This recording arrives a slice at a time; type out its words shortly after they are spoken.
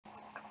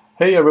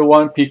Hey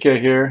everyone, PK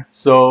here.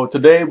 So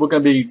today we're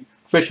going to be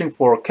fishing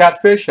for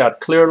catfish at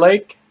Clear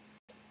Lake.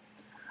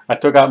 I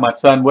took out my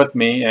son with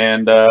me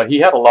and he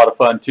had a lot of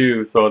fun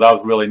too, so that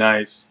was really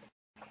nice.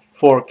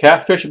 For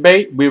catfish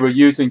bait, we were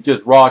using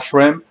just raw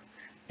shrimp,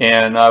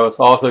 and I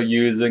was also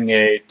using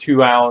a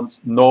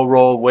 2-ounce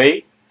no-roll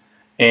weight.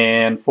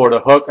 And for the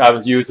hook, I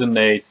was using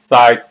a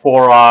size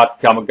 4/0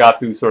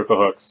 Gamakatsu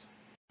circle hooks.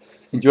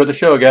 Enjoy the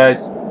show,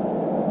 guys.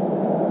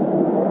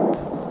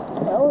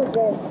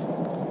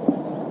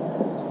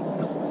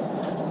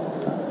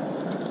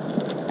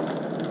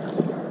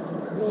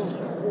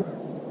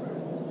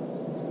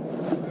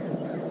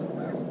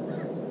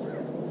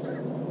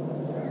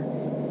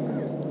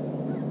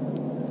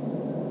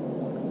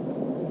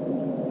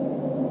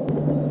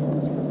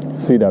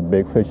 See that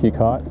big fish he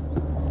caught?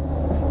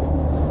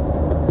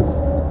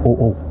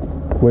 Oh,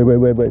 wait,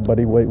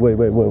 buddy, wait.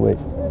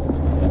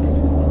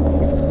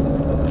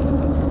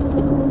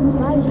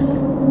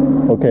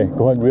 Okay,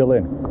 go ahead and reel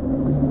in.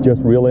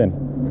 Just reel in.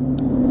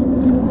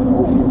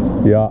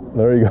 Yeah,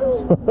 there you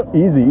go.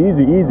 Easy.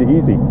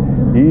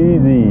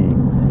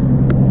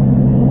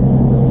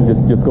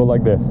 Just go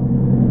like this.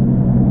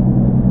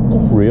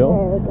 Reel.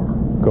 There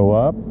we go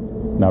up.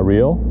 Now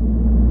reel.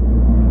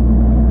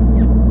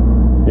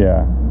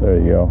 Yeah, there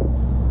you go.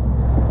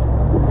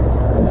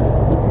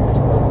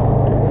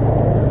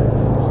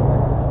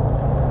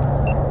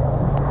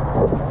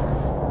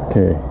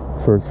 Okay,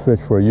 first fish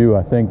for you,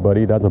 I think,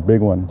 buddy. That's a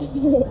big one.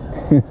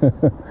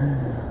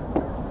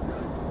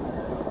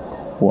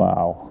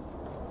 Wow.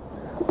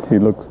 He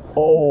looks,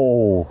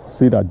 oh,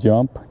 see that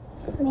jump?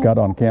 Got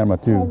on camera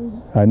too. Heavy.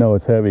 I know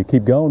it's heavy.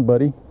 Keep going,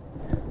 buddy.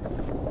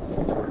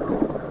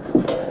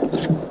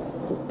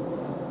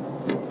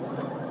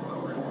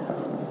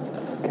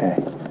 Okay.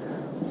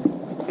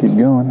 Keep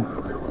going.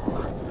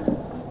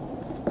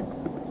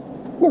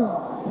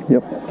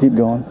 Yep, keep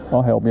going.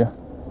 I'll help you.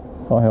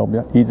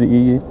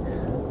 Easy.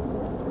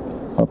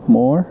 Up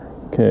more.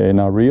 Okay,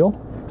 now reel.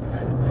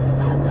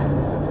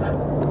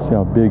 See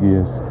how big he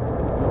is.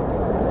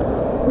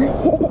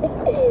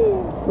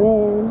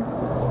 Man.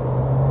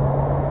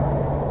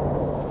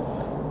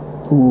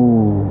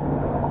 Ooh.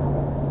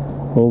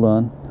 Hold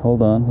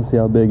on. Let's see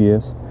how big he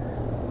is.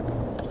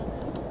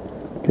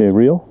 Okay,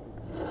 reel.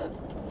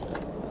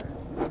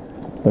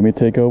 Let me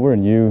take over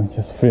and you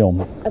just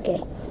film. Okay.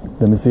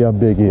 Let me see how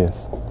big he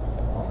is.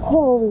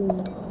 Holy.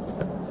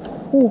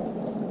 Ooh.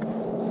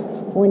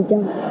 One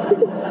jump.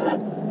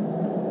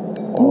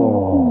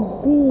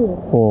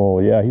 Oh,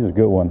 yeah, he's a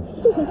good one.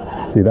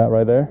 See that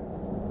right there?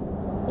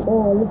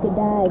 Oh, look at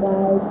that,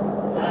 guys.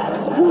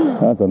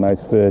 That's a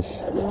nice fish.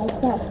 Nice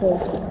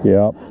catfish.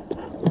 Yep.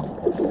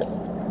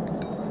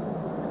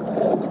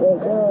 There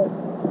it goes.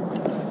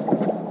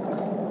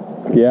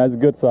 Yeah, it's a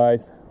good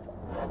size.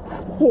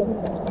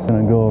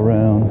 Gonna go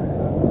around.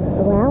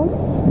 Around?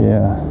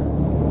 Yeah.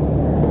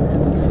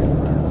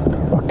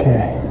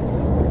 Okay.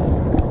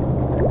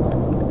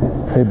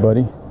 Hey,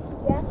 buddy.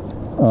 Yeah?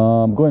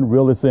 Go ahead and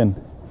reel this in.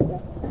 Yeah.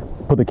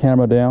 Put the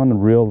camera down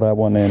and reel that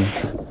one in.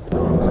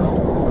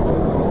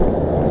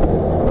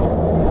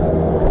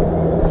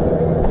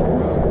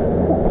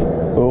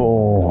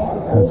 Oh,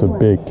 that's a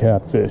big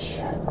catfish.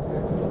 He's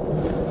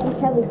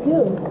heavy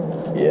too.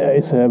 Yeah,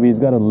 he's heavy. He's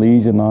got a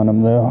lesion on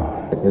him though.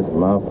 His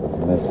mouth was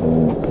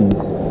missing a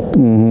piece.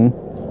 Mm-hmm.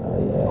 Oh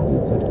yeah, he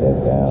took that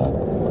down.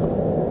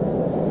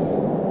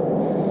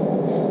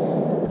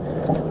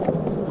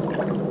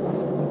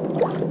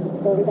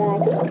 Go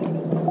back.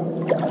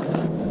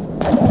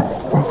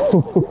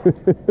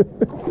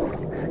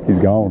 He's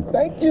gone.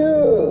 Thank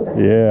you.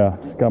 Yeah,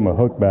 got my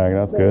hook back.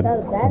 That's good.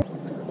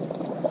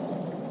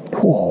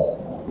 Whoa.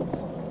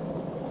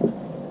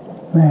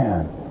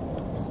 Man.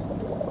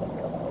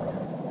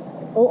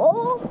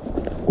 Oh.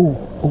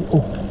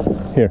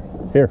 Here.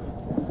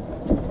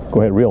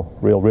 Go ahead, reel.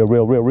 Go.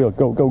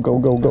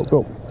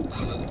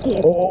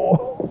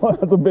 Oh,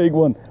 that's a big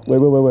one.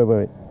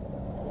 Wait.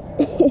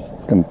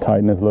 Gonna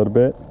tighten this a little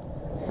bit.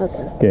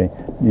 Okay.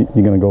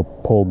 You're gonna go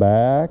pull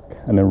back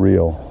and then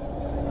reel.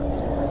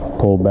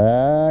 Pull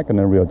back and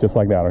then reel, just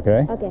like that,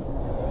 okay? Okay.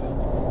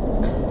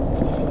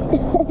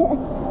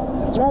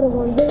 Another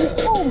one, baby.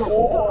 Oh my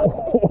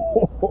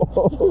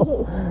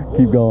God.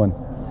 Keep going.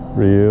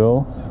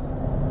 Reel.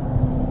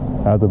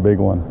 That's a big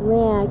one.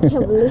 Man, I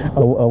can't believe it. I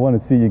want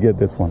to see you get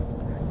this one.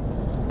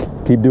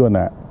 Keep doing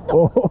that.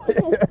 Oh,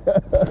 yeah.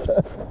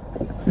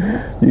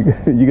 You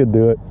can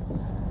do it.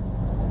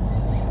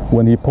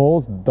 When he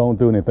pulls, don't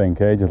do anything,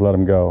 okay? Just let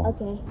him go.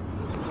 Okay.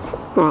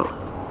 All right.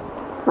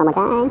 One more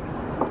time.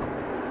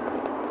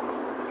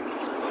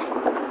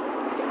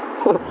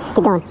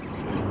 Keep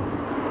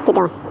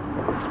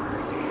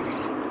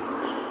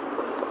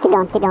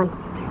going.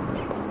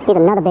 Here's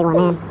another big one,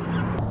 man.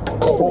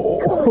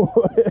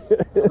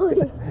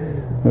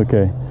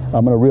 Okay,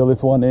 I'm gonna reel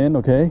this one in,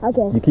 okay?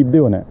 Okay. You keep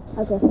doing it.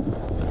 Okay.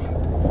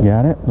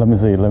 Got it? Let me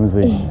see.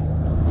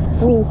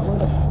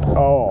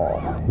 Oh,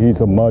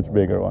 he's a much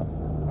bigger one,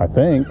 I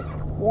think.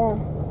 Yeah.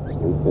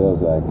 It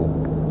feels like it.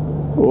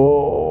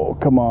 Oh,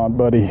 come on,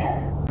 buddy.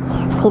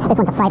 This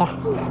one's a fighter.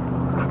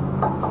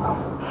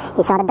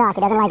 He saw the dock. He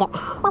doesn't like it.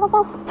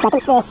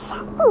 Second fish.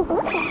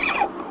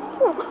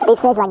 These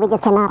fish, like, we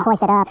just cannot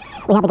hoist it up.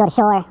 We have to go to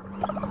shore.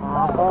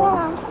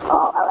 It's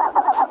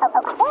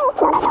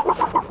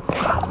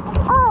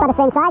not the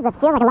same size, but it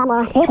feels like a lot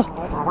more big.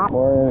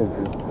 More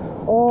energy.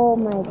 Oh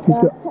my god. He's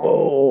got,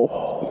 oh.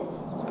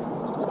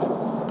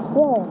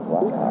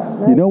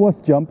 Wow. You know what's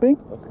jumping?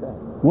 What's that?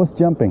 What's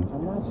jumping?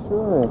 I'm not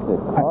sure. Is it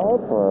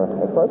carp or...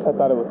 At first I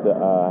thought it was the...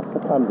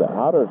 sometimes the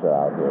otters are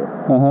out here.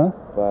 Uh-huh.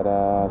 But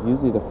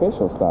usually the fish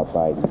will stop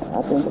biting.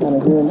 I've been kind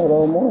of hearing it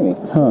all morning.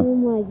 Huh. Oh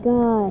my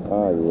god.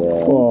 Oh,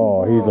 yeah.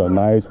 Oh, he's a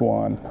nice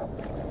one.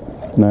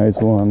 Nice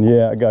one.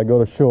 Yeah, I gotta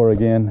go to shore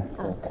again.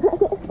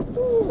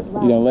 You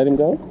gonna let him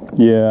go?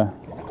 Yeah.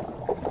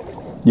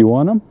 You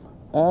want him?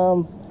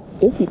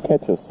 If you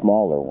catch a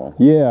smaller one.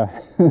 Yeah.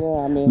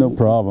 Yeah, I mean... No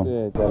problem.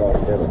 That I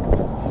said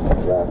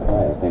last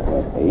night, I think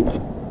like 8.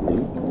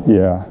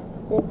 Yeah.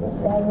 6,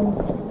 7.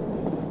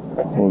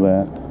 Pull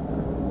that.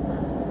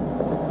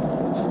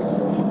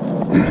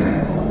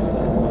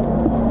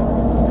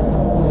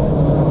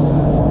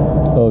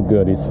 Oh,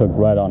 good. He's hooked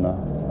right on the...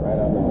 Right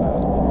on the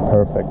mouth.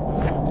 Perfect.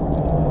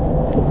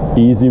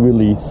 Easy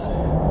release.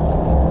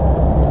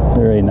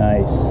 Very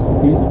nice.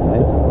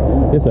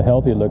 It's a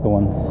healthy looking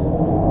one.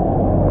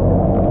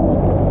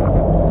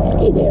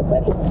 Hey there,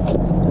 buddy.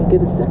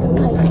 Get a second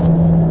life.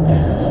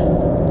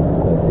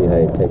 Let's see how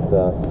he takes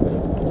off.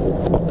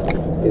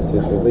 It's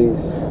his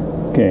release.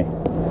 Okay.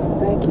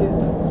 Thank you.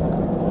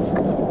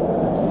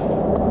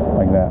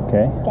 Like that,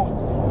 okay? Okay.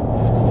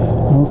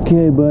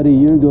 Okay, buddy,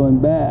 you're going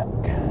back.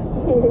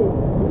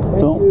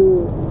 Don't.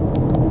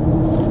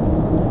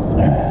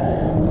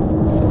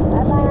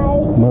 Bye-bye.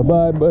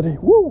 Bye-bye, buddy.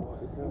 Woo!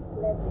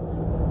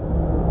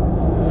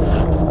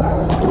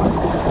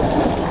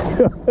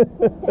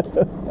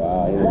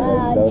 Wow, he didn't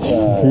waste no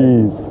time.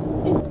 Jeez.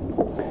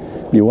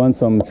 You want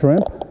some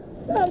shrimp?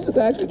 I'm just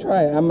gonna actually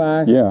try it.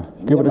 Yeah,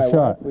 give it a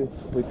shot. We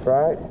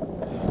tried.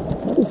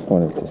 I just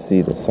wanted to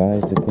see the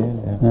size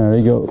again. There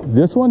you go.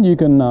 This one you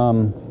can,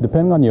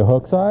 depending on your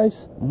hook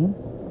size,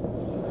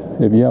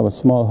 if you have a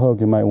small hook,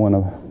 you might want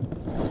to,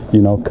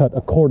 you know, cut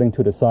according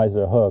to the size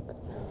of the hook.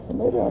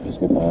 Maybe I'll just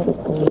get my other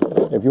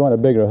one. If you want a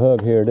bigger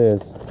hook, here it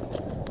is.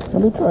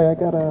 Let me try. I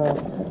got a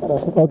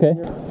hook. Okay.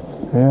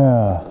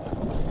 Yeah.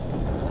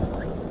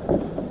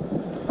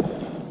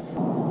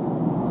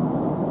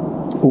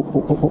 Oh,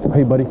 oh, oh, oh,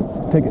 hey, buddy.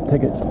 Take it,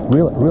 take it.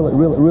 Reel it, reel it,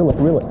 reel it, reel it,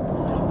 reel it.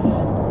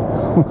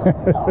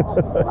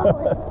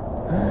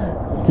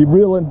 Keep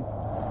reeling.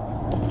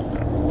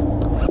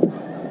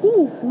 These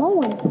are small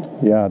ones.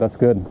 Yeah, that's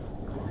good.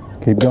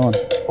 Keep going.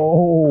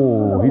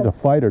 Oh, he's a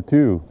fighter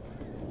too.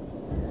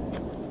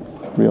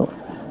 Reel.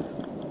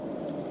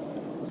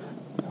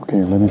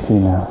 Okay, let me see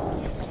now.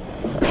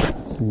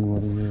 Let's see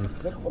what he is.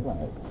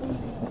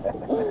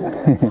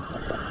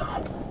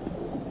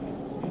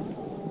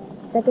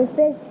 Second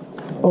fish?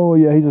 Oh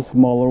yeah, he's a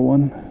smaller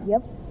one.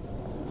 Yep.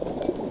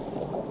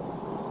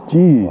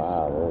 Jeez.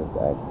 Wow, there's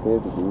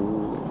activity.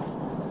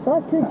 Saw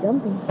two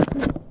jumping.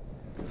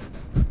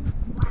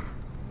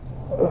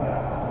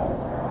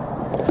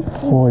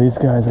 Boy, these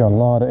guys got a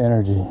lot of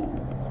energy.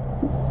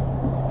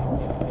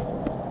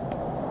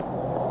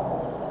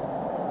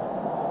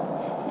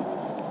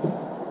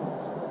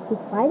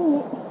 He's fighting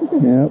it.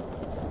 Yep.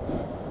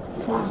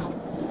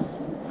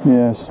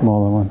 Yeah,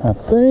 smaller one. I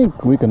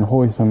think we can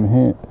hoist him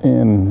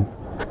in.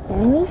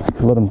 Can we?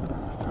 Let him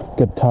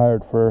get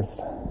tired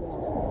first.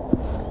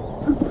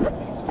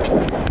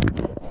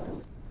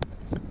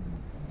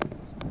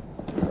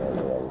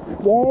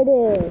 There it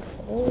is.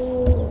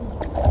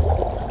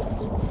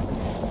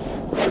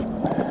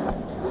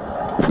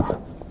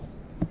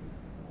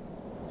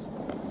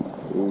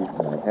 He's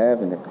not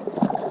having it.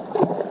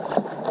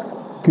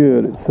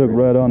 Good, it's hooked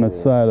right on the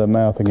side of the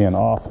mouth again.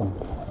 Awesome.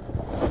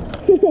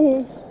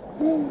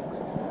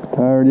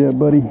 Tired yet,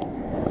 buddy?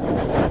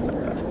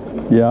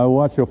 Yeah, I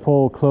watch your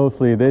pole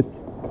closely. They,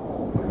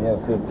 Yeah,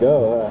 just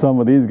go. some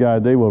of these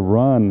guys, they will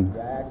run.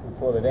 I actually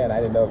pulled it in. I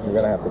didn't know if we were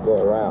gonna have to go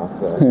around.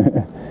 So.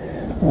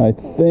 I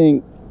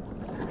think.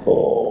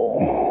 Oh,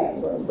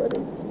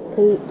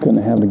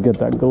 gonna have to get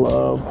that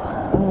glove.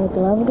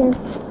 Glove again?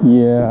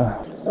 Yeah.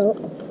 Oh.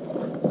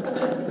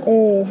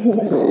 Hey.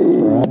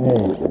 Right.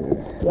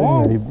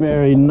 Very, Yes.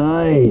 very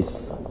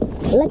nice.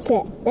 Look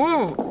at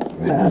that.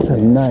 That's a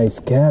nice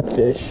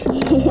catfish.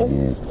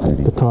 Yeah, it's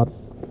pretty. The top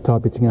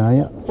pitching eye.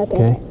 Yeah.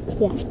 Okay.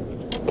 Yeah.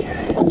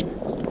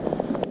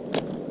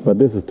 But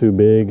this is too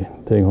big to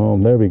take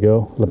home. There we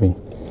go. Let me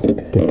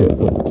get this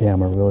for the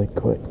camera really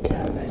quick.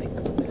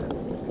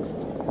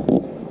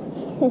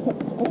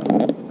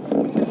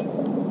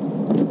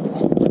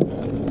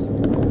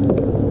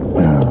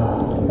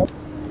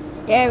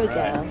 There we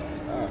go.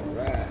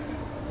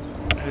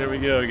 Here we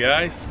go,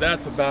 guys.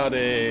 That's about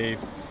a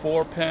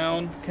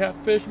 4-pound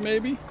catfish,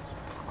 maybe.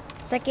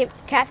 Second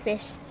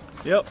catfish.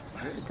 Yep,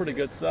 it's a pretty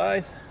good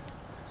size.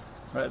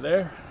 Right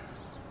there.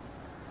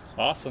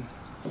 Awesome.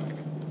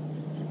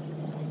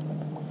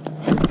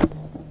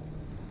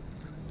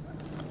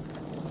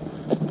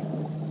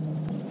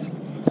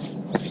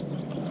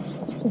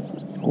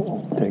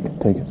 Oh, take it.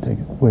 Take it.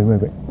 Wait.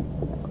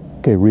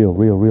 Okay, reel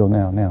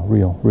now.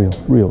 Reel.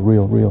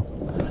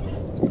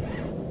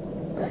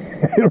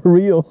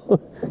 Reel.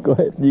 Go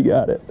ahead, you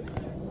got it.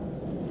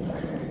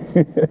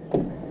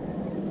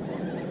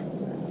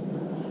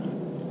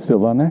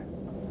 Still on there?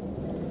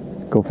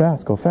 Go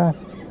fast.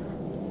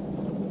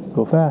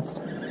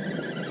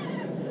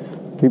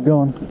 Keep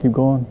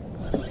going.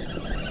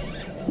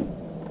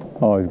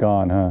 Oh, he's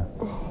gone, huh?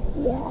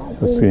 Yeah.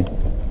 Let's see.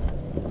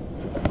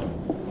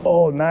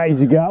 Oh, nice,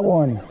 you got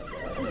one.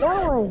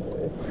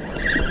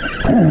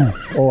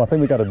 Oh, I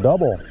think we got a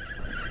double.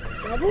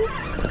 Double?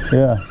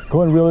 Yeah, go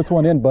ahead and reel this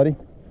one in, buddy.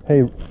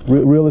 Hey,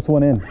 reel this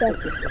one in.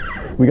 Okay.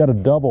 We got a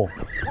double.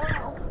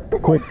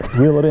 Quick,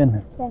 reel it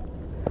in. Okay.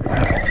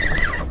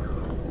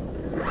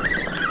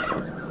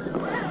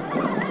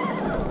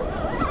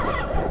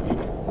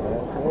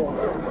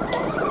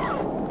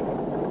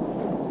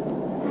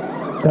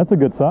 That's a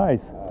good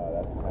size.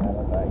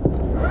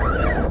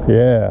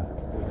 Yeah.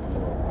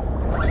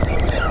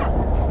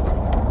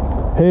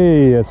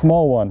 Hey, a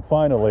small one,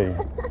 finally.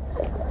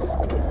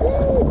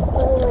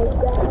 Oh my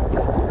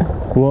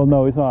god. Well,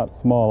 no, he's not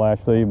small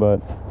actually,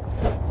 but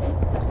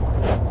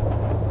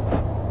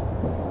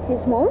Is he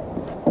small?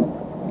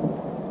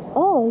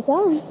 Oh, he's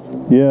on.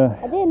 yeah,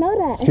 I didn't know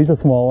that. he's a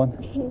small one.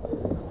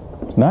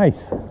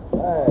 Nice.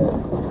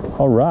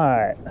 All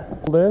right.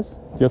 Hold this.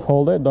 Just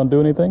hold it. Don't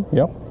do anything.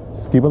 Yep.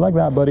 Just keep it like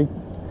that, buddy.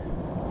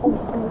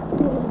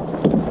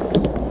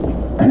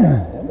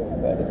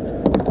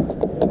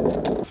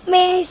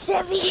 Man,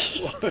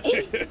 Sevy.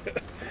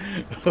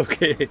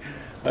 Okay,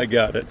 I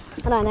got it.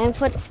 Hold on, I'm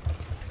put.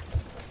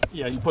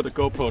 Yeah, you put the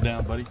GoPro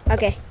down, buddy.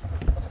 Okay.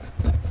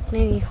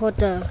 Maybe hold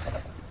the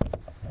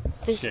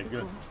fish. Okay,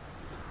 good.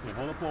 Yeah,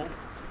 hold the pole.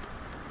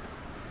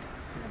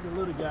 There's a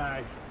little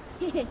guy.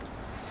 Wow,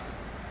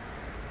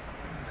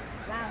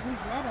 he's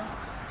little.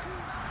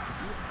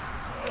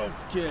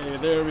 Okay,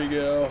 there we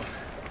go.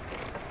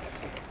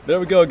 There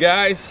we go,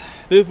 guys.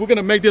 We're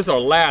gonna make this our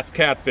last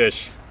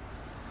catfish.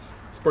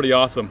 It's pretty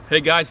awesome.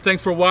 Hey guys,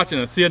 thanks for watching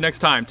and see you next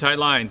time. Tight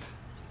lines.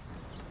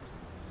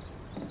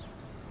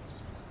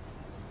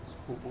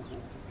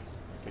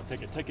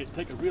 Okay, take it.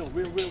 Reel.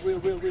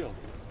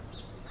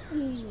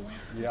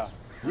 Yeah,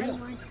 reel.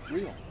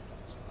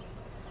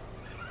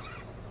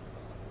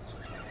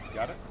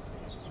 Got it?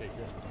 Okay,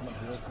 good. I'm gonna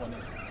reel this one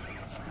in.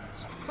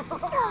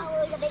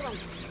 Oh, the big one.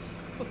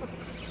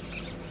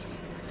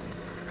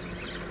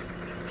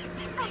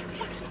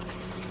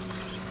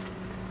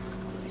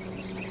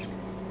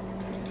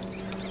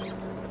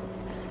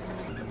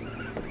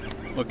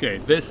 Okay,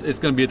 this is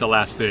gonna be the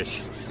last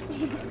fish.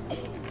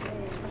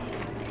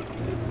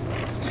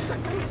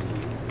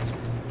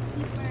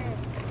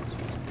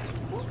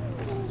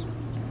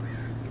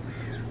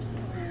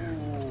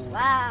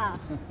 Wow.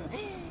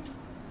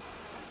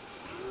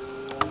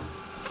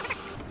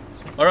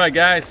 All right,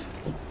 guys,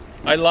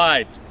 I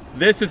lied.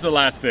 This is the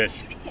last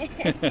fish.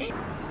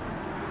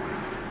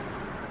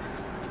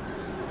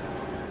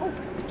 Oh,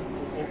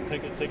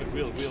 take it,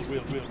 reel.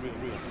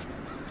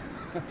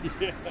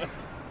 Yes.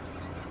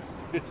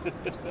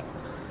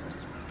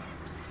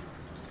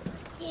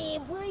 Yeah,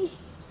 boy.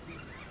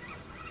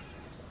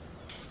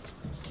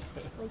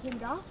 We can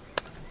go?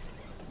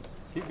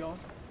 Keep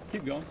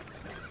going.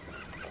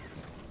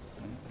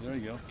 There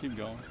you go, keep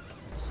going.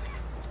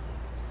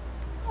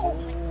 Oh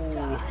my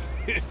god.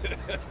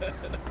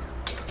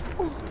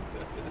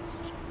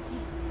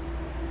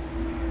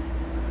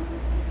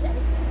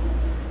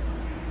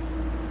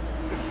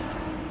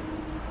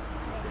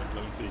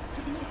 Let me see.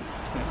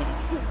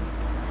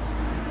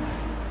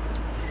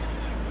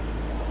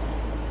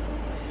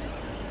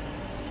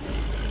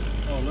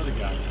 Oh, little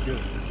guy,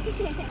 good.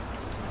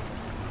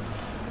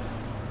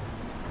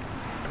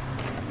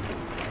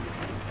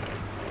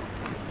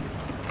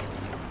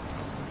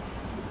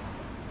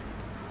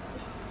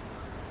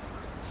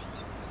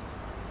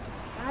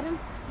 Got him?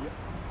 Yep.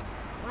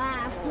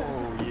 Wow.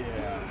 Oh,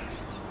 yeah.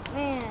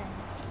 Man.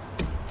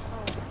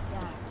 Oh my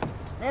god.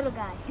 Little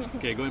guy.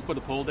 Okay, go ahead and put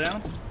the pole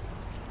down.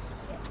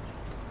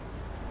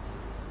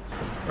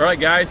 All right,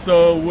 guys,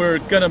 so we're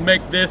gonna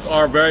make this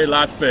our very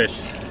last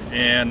fish.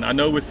 And I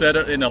know we said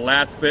it in the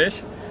last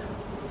fish,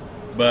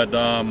 but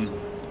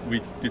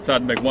we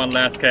decided to make one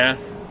last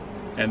cast,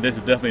 and this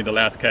is definitely the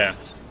last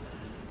cast.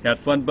 Got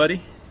fun,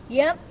 buddy?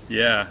 Yep.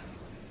 Yeah.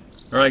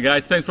 All right,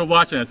 guys, thanks for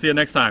watching, and see you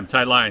next time.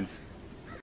 Tight lines.